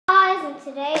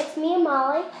today it's me and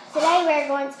Molly. Today we're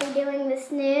going to be doing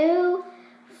this new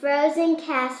Frozen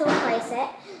Castle playset.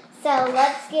 So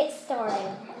let's get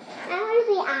started. I want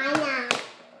to be Anna.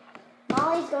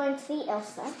 Molly's going to be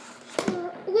Elsa.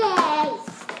 Yay!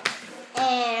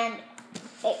 And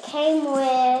it came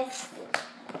with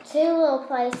two little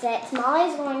playsets.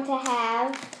 Molly's going to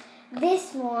have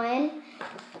this one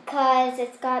because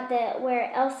it's got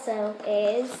where Elsa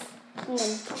is. And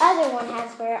then the other one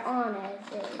has where Anna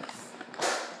is.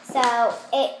 So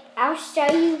I'll show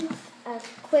you a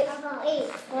quick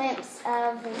glimpse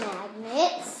of the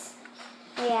magnets.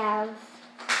 We have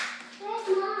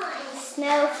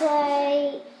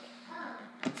snowflake.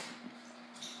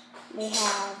 We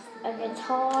have a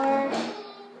guitar,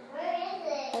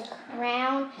 a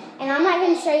crown, and I'm not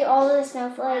going to show you all of the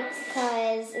snowflakes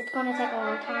because it's going to take a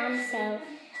long time. So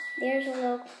there's a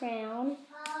little crown.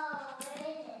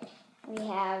 We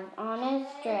have Anna's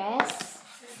dress,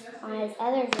 Anna's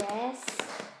other dress,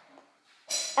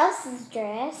 Elsa's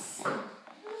dress,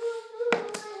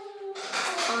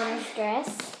 Anna's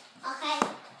dress,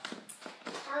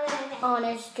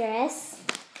 Anna's dress,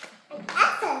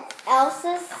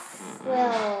 Elsa's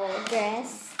little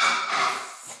dress,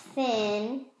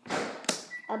 Finn,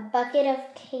 a bucket of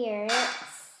carrots,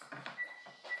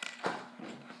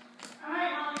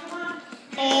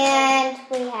 and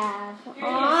we have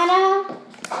Anna,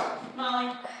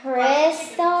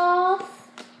 Kristoff,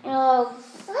 and a little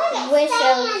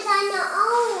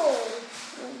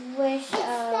wish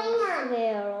of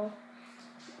little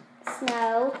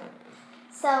snow.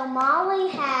 So Molly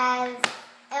has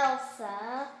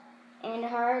Elsa and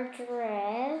her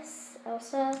dress.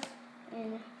 Elsa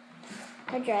and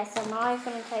her dress. So Molly's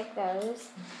going to take those.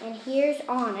 And here's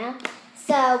Anna.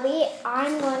 So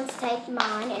I'm going to take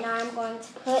mine and I'm going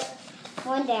to put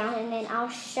one down and then I'll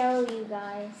show you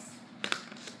guys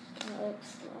what it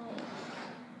looks like.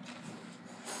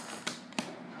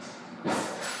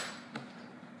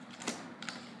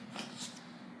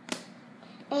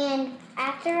 And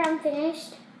after I'm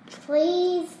finished,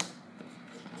 please,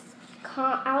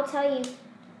 I'll tell you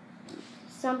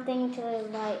something to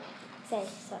say.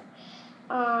 So,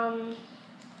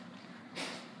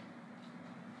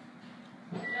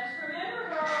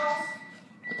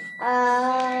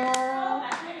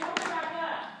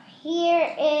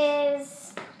 here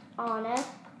is Anna.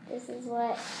 This is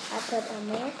what I put on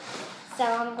there. So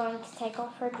I'm going to take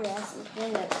off her dress and put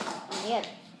it on the other.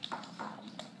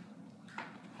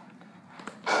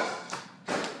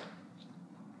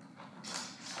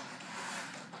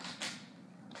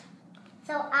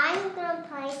 So I'm going to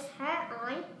place her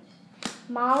on.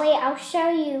 Molly, I'll show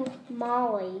you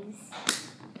Molly's.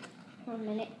 One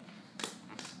minute.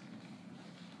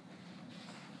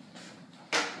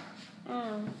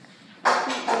 Oh, I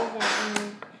can't do that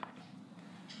one.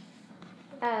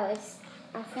 Oh, it's,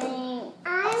 I think. I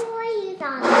will use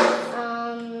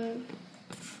on.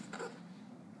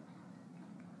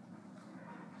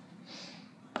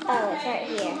 Oh, it's right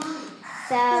here.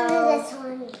 So,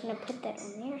 I'm going to put that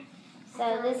on there. So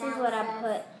this is what I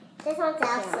put. This one's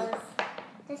Elsa's.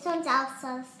 This one's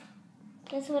Elsa's.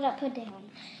 This is what I put down.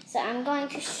 So I'm going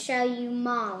to show you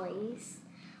Molly's.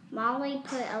 Molly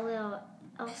put a little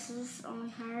Elsa's on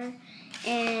her,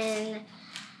 and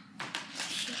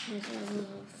she has a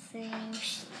little thing.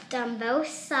 She's done both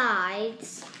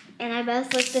sides, and they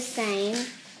both look the same.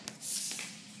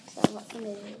 So let me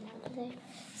move it out of there.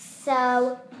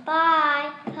 So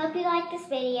bye. Hope you like this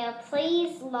video.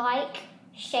 Please like,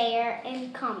 share,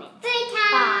 and comment. Food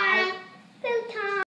time. Bye. Food time.